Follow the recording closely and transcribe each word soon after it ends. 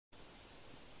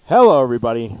Hello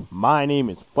everybody, my name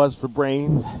is Fuzz for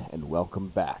Brains, and welcome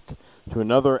back to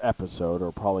another episode,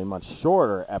 or probably much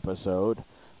shorter episode,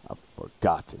 of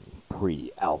Forgotten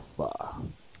Pre-Alpha.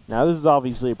 Now this is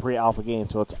obviously a pre-alpha game,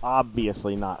 so it's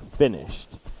obviously not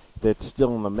finished. It's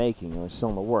still in the making, or still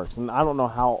in the works. And I don't know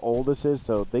how old this is,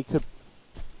 so they could,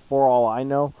 for all I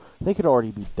know, they could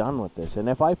already be done with this. And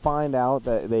if I find out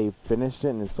that they've finished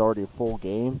it and it's already a full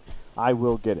game, I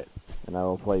will get it, and I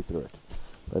will play through it.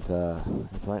 But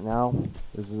as right now,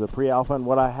 this is a pre-alpha, and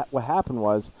what happened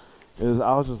was I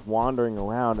was just wandering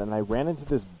around, and I ran into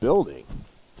this building.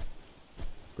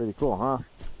 Pretty cool, huh?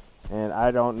 And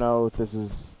I don't know if this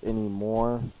is any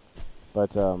more,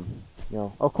 but, you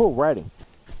know, oh, cool, writing.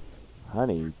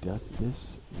 Honey, does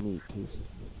this meat taste...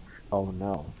 Oh,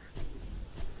 no.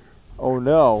 Oh,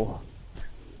 no.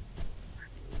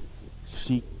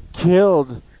 She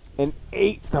killed and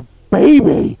ate the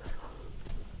baby!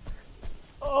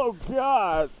 Oh,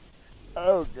 God.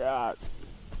 Oh, God.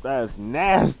 That is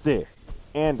nasty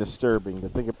and disturbing to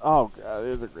think of. Oh, God,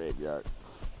 there's a graveyard.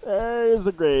 There's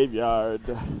a graveyard.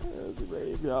 There's a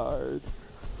graveyard.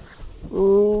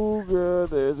 Oh, God,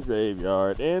 there's a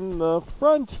graveyard in the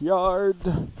front yard.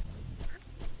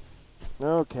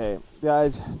 Okay,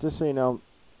 guys, just so you know,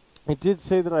 it did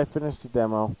say that I finished the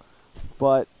demo,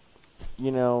 but,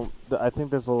 you know, I think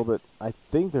there's a little bit, I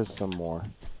think there's some more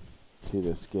to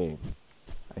this game.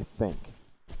 I think.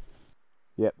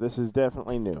 Yep, this is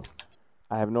definitely new.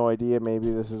 I have no idea.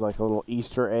 Maybe this is like a little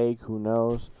Easter egg. Who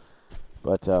knows?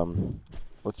 But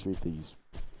let's read these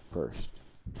first.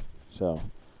 So,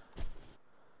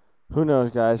 who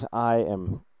knows, guys?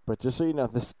 But just so you know,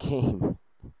 this game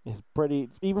is pretty.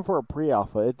 Even for a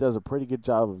pre-alpha, it does a pretty good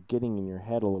job of getting in your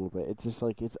head a little bit. It's just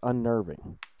like it's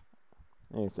unnerving.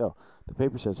 Anyway, so the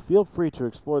paper says, "Feel free to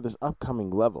explore this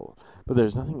upcoming level, but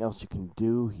there's nothing else you can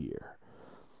do here.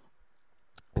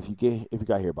 If you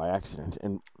got here by accident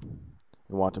and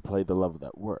want to play the level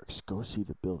that works, go see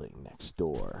the building next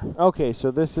door." Okay,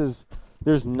 so there's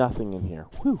nothing in here.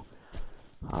 Whew.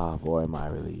 Ah, boy, am I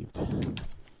relieved.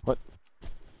 What?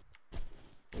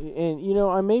 And, you know,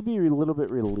 I may be a little bit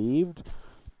relieved,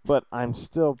 but I'm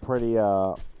still pretty,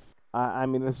 I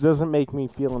mean, this doesn't make me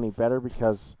feel any better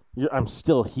because I'm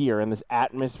still here in this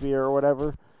atmosphere or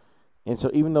whatever. And so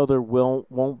even though there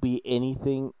won't be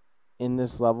anything in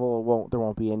this level, there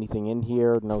won't be anything in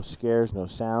here, no scares, no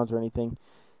sounds or anything,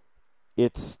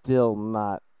 it's still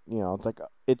not, you know,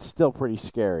 it's still pretty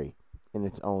scary in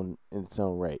its own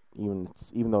right, even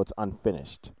though it's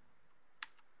unfinished.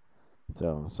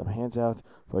 So some hands out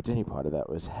for any party that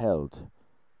was held.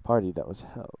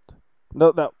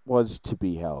 No, that was to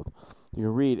be held. You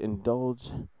read,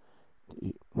 indulge.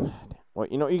 Well,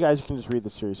 you know, you guys can just read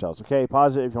this for yourselves, okay?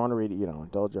 Pause it if you want to read it. You know,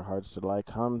 indulge your hearts to delight.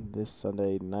 Come this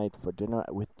Sunday night for dinner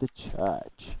with the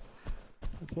church.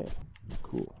 Okay,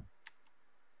 cool.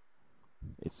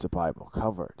 It's the Bible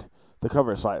covered. The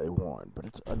cover is slightly worn, but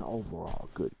it's an overall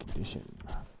good condition.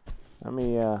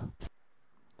 A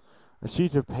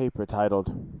sheet of paper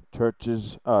titled Church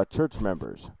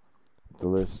Members. The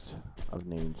list of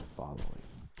names following.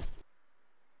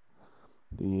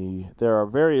 There are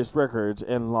various records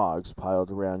and logs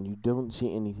piled around. You don't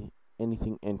see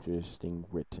anything interesting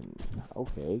written.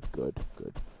 Okay, good.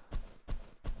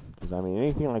 Because, I mean,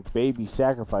 anything like baby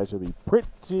sacrifice would be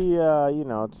pretty, you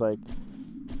know, it's like,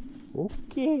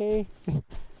 okay.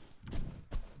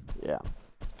 Yeah.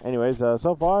 Anyways,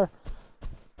 so far,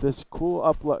 this cool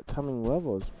upcoming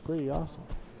level is pretty awesome.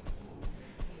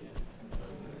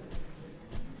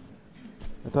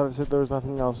 I thought it said there was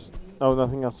nothing else. Oh,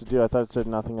 nothing else to do. I thought it said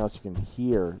nothing else you can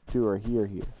do or hear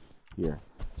here.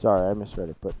 Sorry, I misread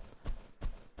it, but...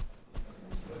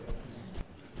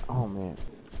 Oh, man.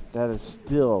 That is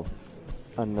still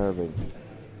unnerving.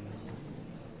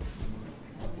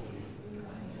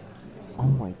 Oh,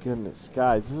 my goodness.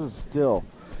 Guys, this is still...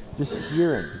 Just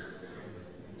hearing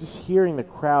the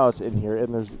crowds in here,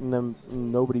 and there's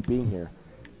nobody being here.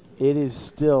 It is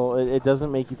still... It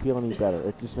doesn't make you feel any better.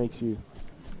 It just makes you...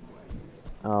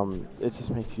 It just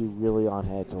makes you really on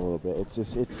edge a little bit. It's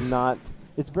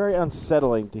very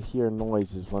unsettling to hear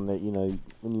noises when you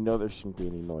know there shouldn't be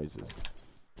any noises.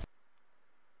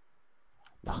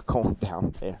 Not going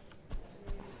down there.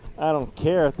 I don't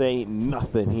care if there ain't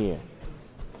nothing here.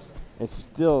 It's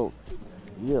still,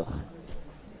 ugh.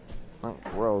 Not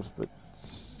gross, but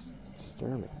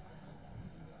disturbing.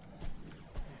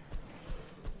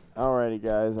 Alrighty,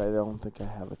 guys, I don't think I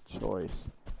have a choice.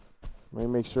 Let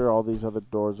me make sure all these other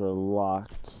doors are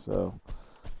locked, so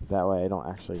that way I don't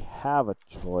actually have a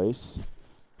choice.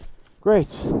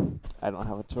 Great. I don't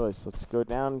have a choice. Let's go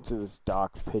down to this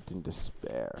dark pit in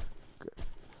despair. Good.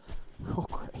 Oh,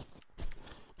 great.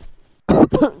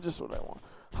 Just what I want.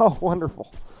 How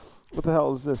wonderful. What the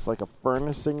hell is this? Like a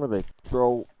furnace thing where they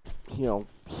throw, you know,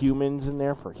 humans in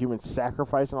there for human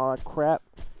sacrifice and all that crap?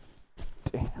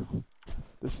 Damn.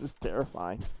 This is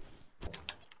terrifying.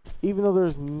 Even though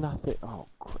there's nothing. Oh,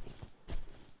 great.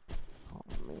 Oh,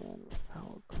 man.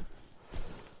 Oh, great.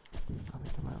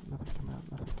 Nothing come out, nothing come out,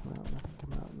 nothing come out, nothing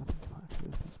come out, nothing come out. Okay,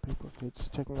 this piece of paper. Okay,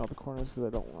 just checking all the corners because I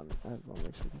just want to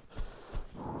make sure.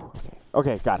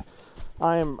 Okay, got it.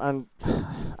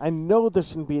 I know there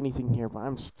shouldn't be anything here, but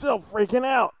I'm still freaking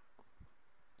out.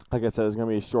 Like I said, it's going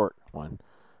to be a short one.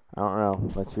 I don't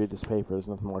know. Let's read this paper. There's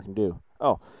nothing more I can do.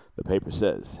 Oh, the paper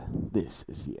says, this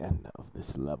is the end of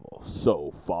this level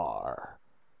so far.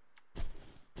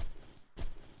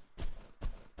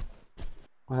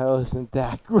 Well, isn't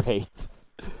that great?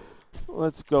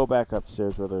 Let's go back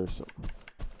upstairs where there's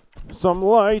some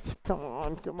light. Come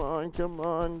on, come on, come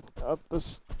on. Up the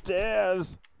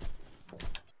stairs.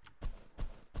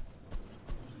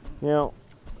 You know,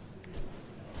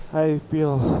 I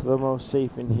feel the most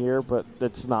safe in here, but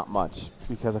it's not much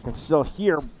because I can still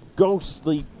hear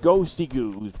ghosty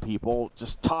goose people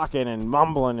just talking and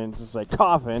mumbling and just like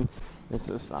coughing. It's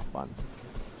just not fun.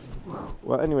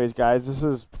 Well, anyways, guys, this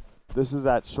is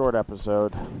that short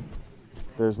episode.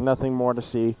 There's nothing more to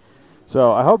see.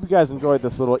 So I hope you guys enjoyed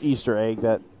this little Easter egg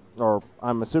or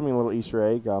I'm assuming a little Easter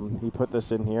egg. He put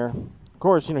this in here. Of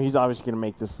course, you know, he's obviously going to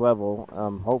make this level.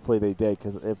 Hopefully they did,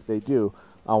 because if they do,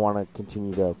 I want to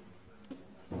continue to...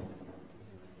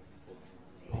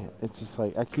 Man, it's just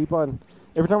like, I keep on...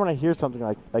 Every time when I hear something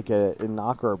like a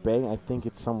knock or a bang, I think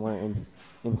it's somewhere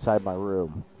inside my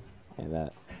room. And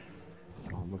that...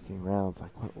 I'm looking around, it's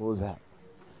like, what was that?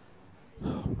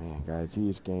 Oh, man, guys,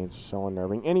 these games are so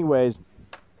unnerving. Anyways,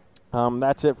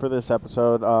 that's it for this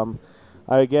episode.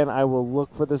 Again, I will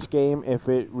look for this game. If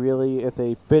they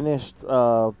finished,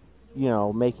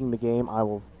 making the game, I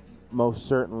will most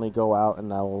certainly go out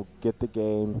and I will get the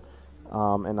game,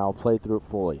 and I'll play through it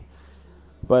fully.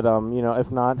 But,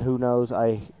 if not, who knows?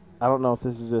 I don't know if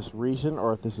this is this recent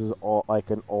or if this is all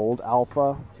like an old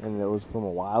alpha and it was from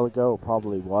a while ago. It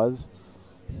probably was.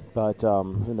 But,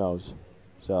 who knows?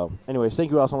 So, anyways, thank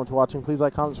you all so much for watching. Please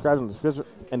like, comment, subscribe in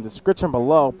the description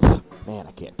below. Man,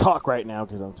 I can't talk right now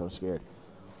because I'm so scared.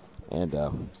 And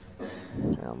let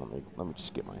me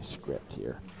just get my script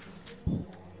here.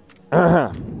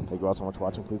 Thank you all so much for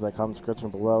watching. Please like, comment, description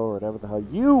below, or whatever the hell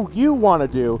you want to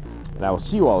do. And I will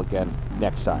see you all again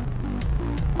next time.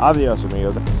 Adios,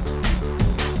 amigos.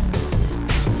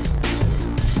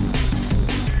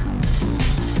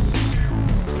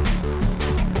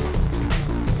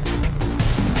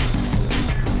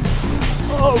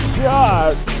 Oh,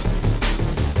 God!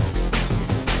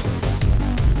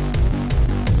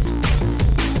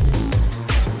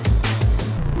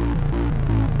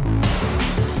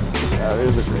 Yeah,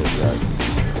 there's a graveyard.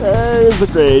 There's a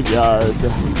graveyard.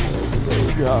 There's a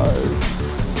graveyard.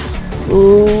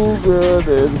 Oh, good,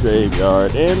 there's a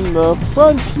graveyard in the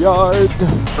front yard.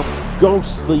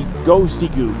 Ghosty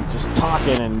goo, just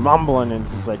talking and mumbling and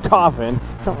just like coughing.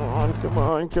 Come on, come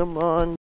on, come on.